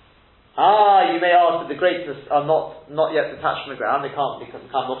 You may ask that the grapes are not yet detached from the ground, they can't become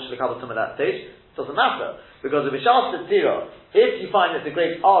mukshel kabbalah tumah at that stage. It doesn't matter, because of Bishas Tzira, if you find that the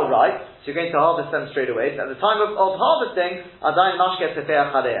grapes are ripe, so you're going to harvest them straight away, so at the time of harvesting, adayin mashke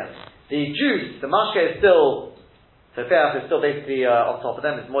tefeach aleim. The juice, the mashke is still, tefeach is still basically on top of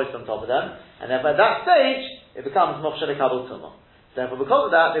them, it's moist on top of them, and therefore at that stage, it becomes mukshel kabbalah tumah. Therefore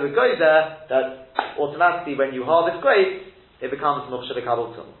because of that, they would go there, that automatically when you harvest grapes, it becomes mukshel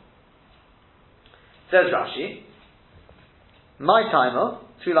kabbalah tumah. Says Rashi, my timer,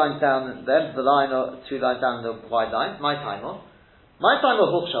 2 lines down, the end of the line, or 2 lines down the wide line, my timer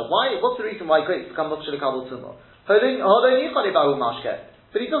huksha. What's the reason why grapes become mukshel kabbalah tumah? But he doesn't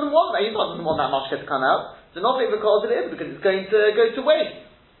want that, he doesn't want that mashke to come out, so not because it is, because it's going to go to waste.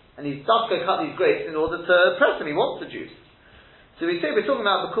 And he's just going to cut these grapes in order to press them, he wants the juice. So we say we're talking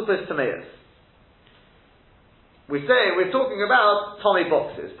about the kupas tameas. We say we're talking about Tomei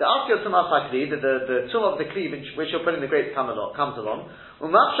boxes. The Afiyot Tumas HaKli, the tomb of the Kli which you're putting the grapes comes along.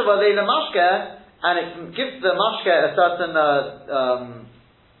 Umachshava Leila Mashke, and it gives the Mashke a certain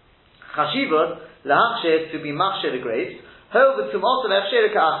Chashivot, Lahachshe, to be Machshe the grapes.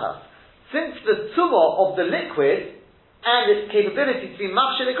 Since the tumah of the liquid and its capability to be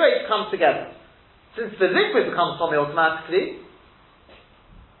Machshe the grapes comes together. Since the liquid becomes Tomei automatically,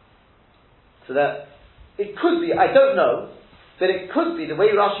 so that it could be, I don't know, but it could be, the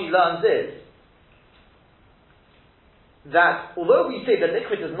way Rashi learns is, that although we say the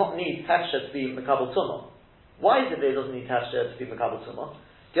liquid does not need texture to be Mekabel Tumah, why is it that it doesn't need texture to be Mekabel Tumah?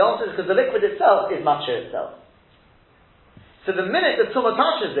 The answer is because the liquid itself is Machshir itself. So the minute the Tumah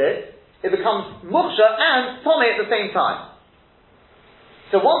touches it, it becomes Muksha and Tomei at the same time.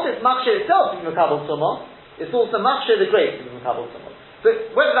 So once it's Machshir itself to be Mekabel Tumah, it's also Machshir the grape to be Mekabel Tumah.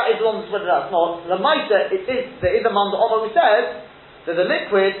 But whether that is London, whether that's not, the Maita, there is a man the Omer who says that the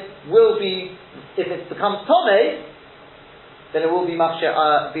liquid will be, if it becomes Tomei, then it will be Machshir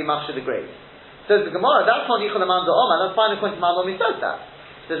the grape. Says the Gemara, that's not Yichol Aman the Omer, that's fine according to Man Omer says that.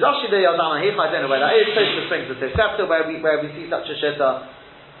 There's Rashi the Yadama Hich, I don't know where that is, close to the springs of Sefta, where we see such a shitta.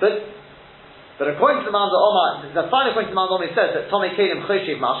 But according to the Man the Omer, the final according to the Man the Omer says that Tomei Kelim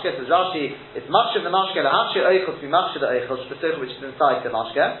Choshev Mashke, says Rashi, it's Machshir the Mashke, Lahachshir Eichel to be Machshir the Eichel, which is inside the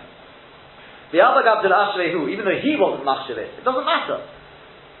Mashke. The Abagab del Ashrehu, even though he wasn't Machshir it doesn't matter.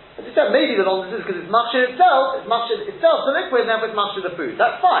 As you said, maybe the nonsense is because it's Machshir itself, the liquid, and therefore it's Machshir the food.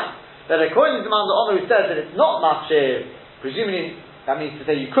 That's fine. But according to the Man the Omer who says that it's not Machshir, presumably that means to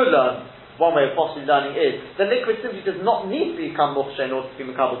say you could learn, one way of possibly learning is, the liquid simply does not need to become Machshir in order to be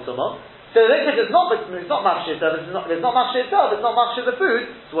Mekabel Tumah. So the liquid is not Machshir itself, it's not Machshir itself, it's not Machshir the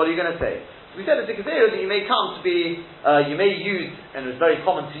food, so what are you going to say? So we said it's a Gezerah that you may come to be, you may use, and it's very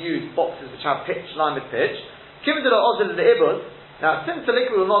common to use boxes which have pitch, lined with pitch. Now, since the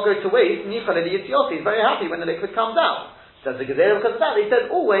liquid will not go to waste, Nichal is very happy when the liquid comes out. So the Gezerah, because of that, they said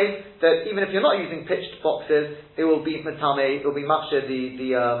always that even if you're not using pitched boxes, it will be Matame, it will be Machshir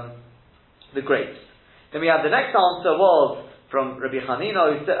the grapes. Then we have the next answer was from Rabbi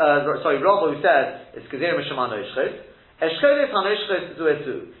Chanina, Rava, who said it's Gezerah Mishaman Oishchos. Eshchodes Hanoishchos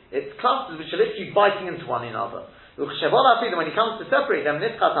Zuetu. It's clusters which are literally biting into one another. When it comes to separate them, the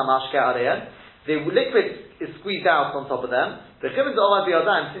liquid is squeezed out on top of them.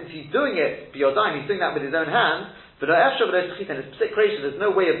 Since he's doing it, he's doing that with his own hands. But it's creation. There's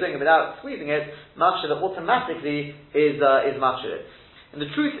no way of doing it without squeezing it. Machshir automatically is machshir. And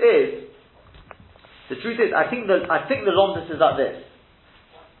the truth is, I think the lomdus is like this.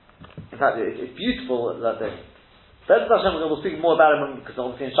 In fact, it's beautiful like this. Bez Hashem, we'll speak more about it because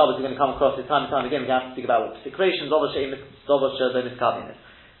obviously in Shabbos we're going to come across it time and time again. We have to speak about what secretions, Dover Shein Miskavin is.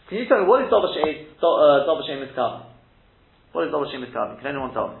 Can you tell me what is Dover Shein Miskavin? What is Dover Shein Miskavin? Can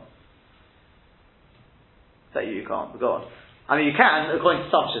anyone tell me? That you can't. Go on. I mean, you can according to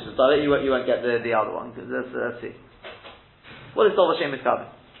some shittas, but you won't get the other one. Let's see. What is Dover Shein Miskavin?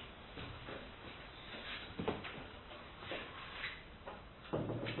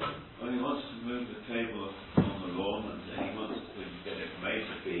 He wants to move the table on the lawn and he wants to get it made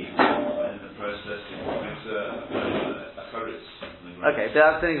to be, and in the process he makes a choritz. Okay, so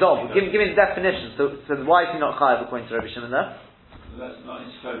that's an example. Give me the definition. So why is he not chayav according to Rabbi Shimon there? That's not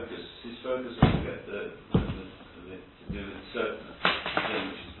his focus. His focus is to get to do a certain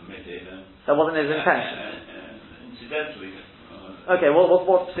thing which is permitted. That wasn't his intention. Incidentally. Okay,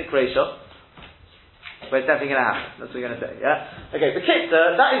 what's sick ratio? But it's definitely going to happen. That's what we're going to say. Yeah. Okay. The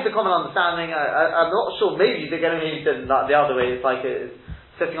kitzur, that is the common understanding. I'm not sure. Maybe they're going to mean like the other way. It's like it's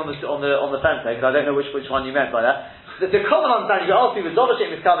sitting on the fence there because I don't know which one you meant by that. the common understanding you ask me with Zobashim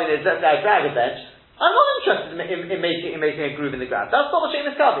Miskavin is let's say I drag a bench. I'm not interested in making a groove in the ground. That's Zobashim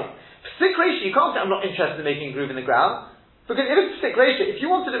Miskavin. Stick ratio, you can't say I'm not interested in making a groove in the ground. Because if it's stick ratio, if you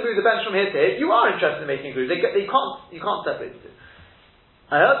wanted to move the bench from here to here, you are interested in making a groove. You can't separate the two.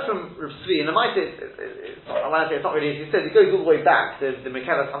 I heard from Rav Tzvi, and the might say, when I say it's not really, he says it goes all the way back. The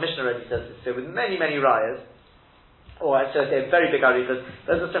Mekelas HaMishnah already says this, so with many, many rayas, or actually I say a very big arifas,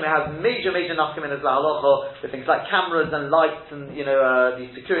 there's a it has major nafkamin as la halacha, with things like cameras and lights and, the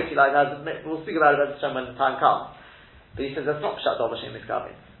security lights, we'll speak about it when the time comes. But he says that's not Pshat Dovashim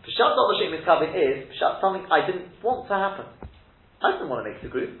Miskavin. Pshat Dovashim Miskavin is Pshat something I didn't want to happen. I didn't want to make the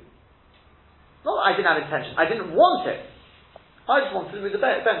group. Not that I didn't have intention, I didn't want it. I just wanted to move the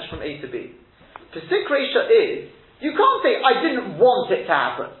bench from A to B. Pesik Reisha is, you can't say, I didn't want it to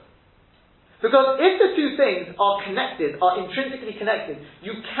happen. Because if the two things are connected, are intrinsically connected,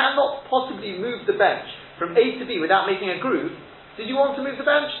 you cannot possibly move the bench from A to B without making a groove. Did you want to move the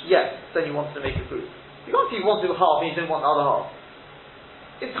bench? Yes. Then you wanted to make a groove. You can't say you want to do half and you didn't want the other half.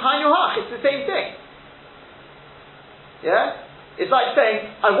 It's Hainuhach, it's the same thing. Yeah? It's like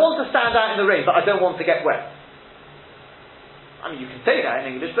saying, I want to stand out in the rain, but I don't want to get wet. I mean, you can say that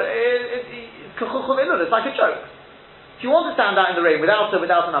in English, but it's like a joke. If you want to stand out in the rain without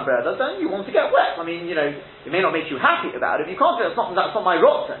an umbrella, then you want to get wet. I mean, it may not make you happy about it. You can't say that's not my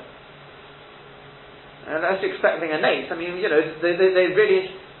rotten. Unless you're expecting a nace. I mean, they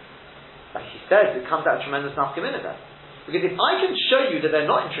really, like he says, it comes out tremendous nafkamina there. Because if I can show you that they're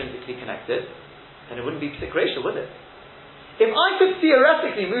not intrinsically connected, then it wouldn't be psik reisha, would it? If I could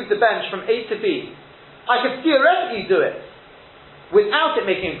theoretically move the bench from A to B, I could theoretically do it without it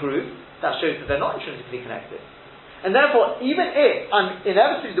making a groove, that shows that they're not intrinsically connected. And therefore, even if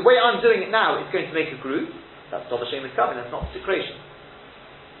inevitably the way I'm doing it now is going to make a groove, that's Dovashim Miskavin, that's not secretion.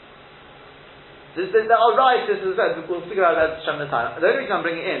 There are rights, we'll speak about that some of the time. The only reason I'm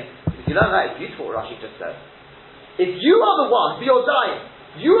bringing it in, if you learn that, it's beautiful what Rashi just said. If you are the one, for your dying,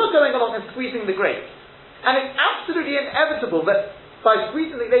 you are going along and squeezing the grapes, and it's absolutely inevitable that by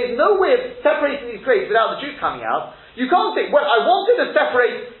squeezing there is no way of separating these grapes without the juice coming out. You can't say, well, I wanted to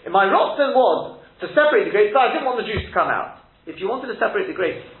separate, my rotzen was to separate the grapes, but I didn't want the juice to come out. If you wanted to separate the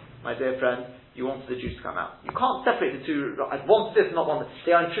grapes, my dear friend, you wanted the juice to come out. You can't separate the two, I want this, not want this.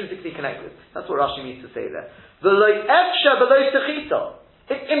 They are intrinsically connected. That's what Rashi means to say there. It's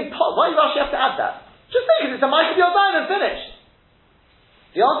impossible. Why does Rashi have to add that? Just say because it's a Michael Yodain and finished.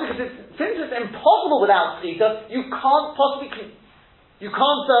 The answer is because since it's impossible without Chita, you can't possibly, you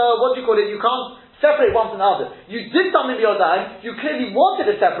can't separate one from the other. You did something with your time, you clearly wanted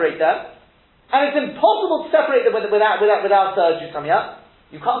to separate them, and it's impossible to separate them without juice coming out.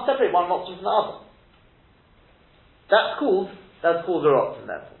 You can't separate one rotzen from the other. That's called a rotzen,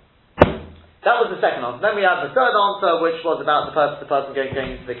 therefore. That was the second answer. Then we have the third answer, which was about the person going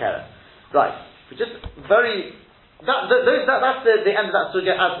into the Keren. Right. That's the end of that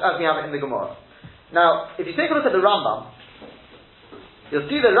sugya as we have it in the Gemara. Now, if you take a look at the Rambam,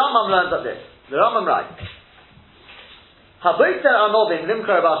 you'll see the Rambam learns like this. The Rambam writes,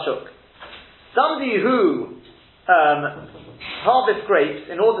 somebody who harvests grapes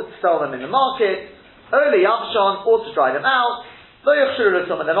in order to sell them in the market, early yavshan, or to dry them out,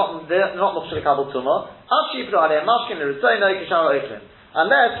 they're not mukhshir kabel tumah,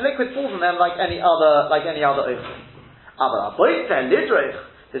 unless liquid falls on them like any other oichlim.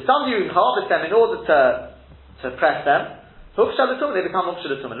 There's somebody who harvests them in order to press them. They become mukhshir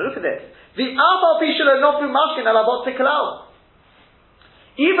tumah. Look at this.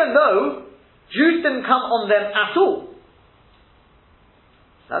 Even though juice didn't come on them at all.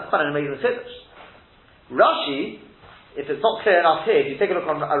 That's quite an amazing chiddush. Rashi, if it's not clear enough here, if you take a look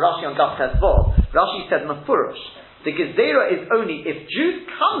on Rashi on Daf Tesvav, Rashi said Mefurush. The gezerah is only if juice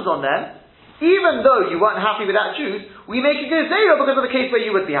comes on them, even though you weren't happy with that juice, we make a gezerah because of the case where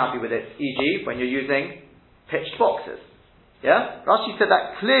you would be happy with it, e.g. when you're using pitched boxes. Yeah? Rashi said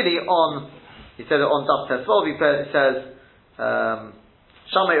that clearly he said it on Daf Tesvav, he says,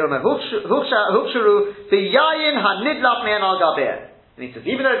 Shamay Omer, Hukshuru, Biyayin HaNidlach Me'en Al Gaber. And he says,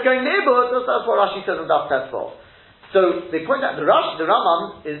 even though it's going neighborhood, that's what Rashi says on Daf Tesvav. So they point out the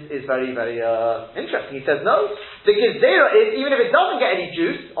Rambam is very, very interesting. He says, no, the gezerah is, even if it doesn't get any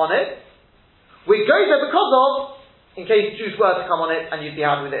juice on it, we go there because of, in case juice were to come on it and you'd be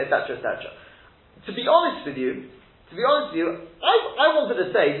happy with it, etc., etc. To be honest with you, I wanted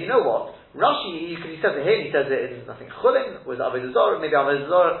to say, you know what? Rashi, he says it here, he says it in, I think, Chulin, with Avodah Zarah, maybe Avodah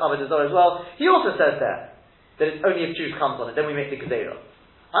Zarah as well. He also says there that it's only if juice comes on it, then we make the gezerah.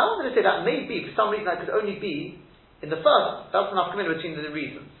 I wanted to say that maybe, for some reason, that could only be in the first. That's enough commitment between the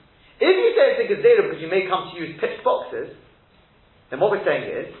reasons. If you say it's a gezerah because you may come to use pitched boxes, then what we're saying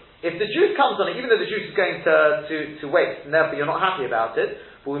is, if the juice comes on it, even though the juice is going to waste, and therefore you're not happy about it,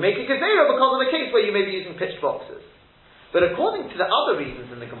 but we make a gezerah because of the case where you may be using pitched boxes. But according to the other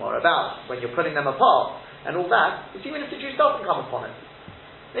reasons in the Gemara about when you're putting them apart and all that, it's even if the juice doesn't come upon it.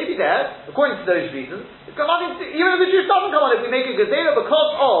 Maybe there, according to those reasons, it's got nothing to, even if the juice doesn't come on it, we make a gezerah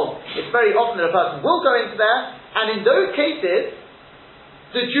because of, it's very often that a person will go into there, and in those cases,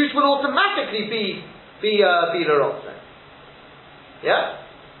 the juice will automatically be l'rotzen. Yeah?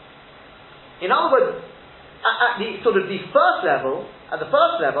 In other words, at the first level,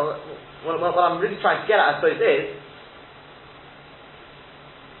 what I'm really trying to get at, I suppose, is,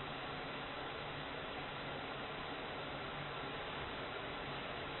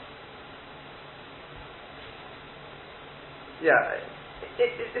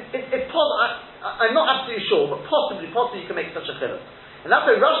 it's possible. I'm not absolutely sure, but possibly you can make such a chiluk. And that's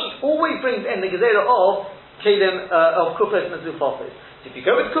why Rashi always brings in the gezerah of kelim of kupas mezufofis. So if you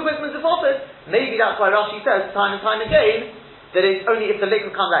go with kupas mezufofis, maybe that's why Rashi says time and time again that it's only if the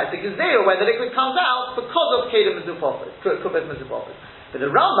liquid comes out. It's a gezerah where the liquid comes out because of kelim mezufofis, kupas mezufofis. But the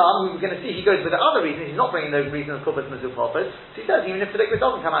Rambam, we're going to see, he goes with the other reasons. He's not bringing the reason of kupas mezufofis. So he says even if the liquid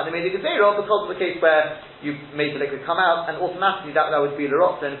doesn't come out, they made a gezerah because of the case where you made the liquid come out, and automatically that would be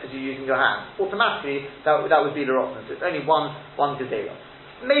l'rotzen because you're using your hand. Automatically that would be l'rotzen. So it's only one gezerah.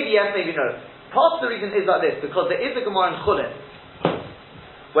 Maybe yes, maybe no. Part of the reason is like this, because there is a Gemara in Chulin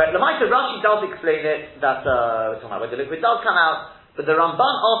where Lamaita Rashi does explain it that we're talking about where the liquid does come out, but the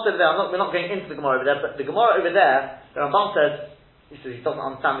Ramban after there, we're not going into the Gemara over there, but the Gemara over there, the Ramban says he doesn't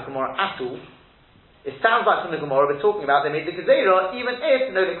understand the Gemara at all. It sounds like from the Gemara we're talking about they made the gezerah even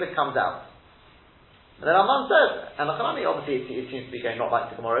if no liquid comes out. And then Ramban says, and obviously it seems to be going not like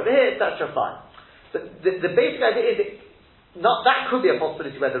the Gemara over here, etc. Fine. But the basic idea is that could be a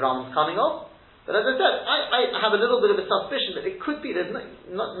possibility where the Rambam's coming off. But as I said, I have a little bit of a suspicion that it could be, there's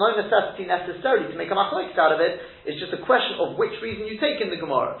no necessity necessarily to make a machlokes out of it. It's just a question of which reason you take in the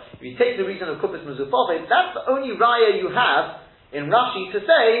Gemara. If you take the reason of kupas mezufofis, that's the only raya you have in Rashi to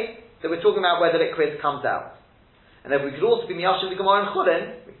say that we're talking about where the liquid comes out. And then we could also be miyashiv the Gemara in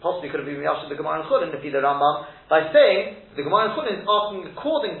Chulin, we possibly could have been miyashiv the Gemara in Chulin, if the Rambam, by saying the Gemara in Chulin is asking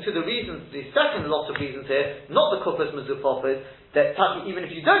according to the reasons, the second lot of reasons here, not the kupas mezufofis, that even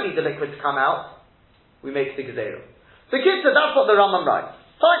if you don't need the liquid to come out, we make the gezerah. So kids, that's what the Rambam writes.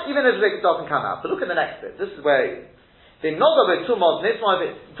 Fine, even if the liquid doesn't come out. But look at the next bit. This is where the noga betumos nisma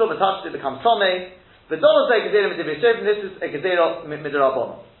tumah touched it becomes tomei. The dollar say gezerah mitzvah. This is a gezerah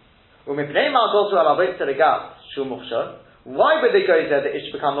midrabon. Umipnei go to alabit telegas shu muchshar. Why would they go there that it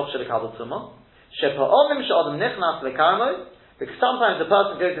should become muchshar lekabel tumah? Shepa'omim she'adam nichnas lekarmo. Because sometimes the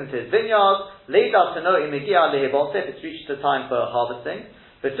person goes into his vineyard, leidas to know imegia lehibosef. It's reached the time for harvesting.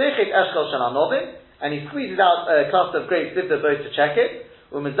 V'tzeichit eshkol shalanovim. And he squeezes out a cluster of grapes if they're both to check it.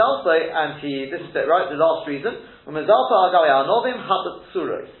 And this is it, right, the last reason.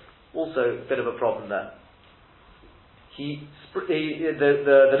 Also a bit of a problem there. The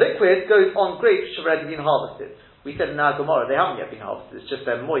liquid goes on grapes which have already been harvested. We said in our Gemara, they haven't yet been harvested, it's just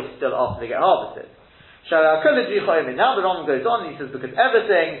they're moist still after they get harvested. Now the Rambam goes on, and he says, because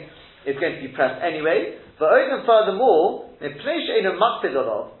everything is going to be pressed anyway, but even furthermore,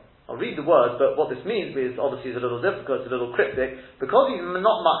 I'll read the word, but what this means is obviously is a little difficult, it's a little cryptic. Because he's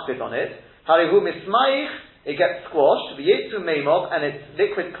not makpid on it, harihu mismaich, it gets squashed, v'yetzu meimov, and its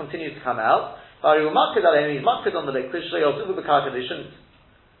liquid continues to come out. Harihu makpid aleh, he's makpid on the liquid, shleyosuvu b'karka, they shouldn't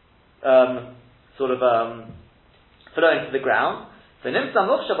flow into the ground. V'nimtzam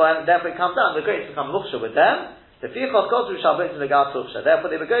luchsha b'hem, therefore it comes out, and the grapes become luchsha with them. Therefore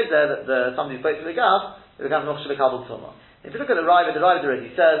they would go there, that somebody's boat to the gas, it becomes luchsha b'kabel tumah. If you look at the Riva already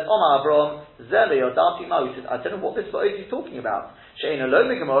says, Omar Abram, Zeli or Dati Mo, he says, I don't know what this boat is talking about. She'ena lo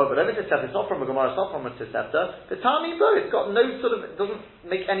Gemara, but it's not from a Gemara, it's not from a Tosefta. The Tami Bo, it's got no sort of, it doesn't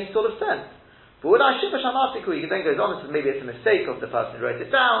make any sort of sense. But what I Shiva Shamatiku, he then goes on and says, maybe it's a mistake of the person who wrote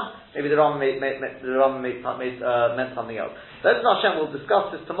it down, maybe the Rambam meant something else. Let's Hashem, we'll discuss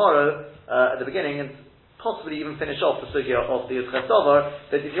this tomorrow, at the beginning, and possibly even finish off the sugya of the Yudchet Dover.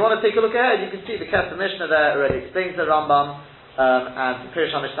 But if you want to take a look ahead, you can see the Kesef Mishnah there already explains the Rambam, and the Pirush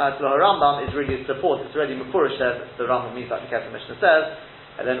HaMishnah to the Rambam is really support. It's already Mefurish there, the Rambam means like the Kesef Mishnah says.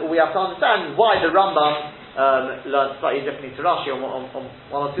 And then all we have to understand is why the Rambam learned slightly differently to Rashi on one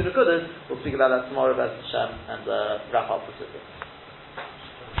or two Nekudas. We'll speak about that tomorrow, Bez Hashem, and wrap up the sugya.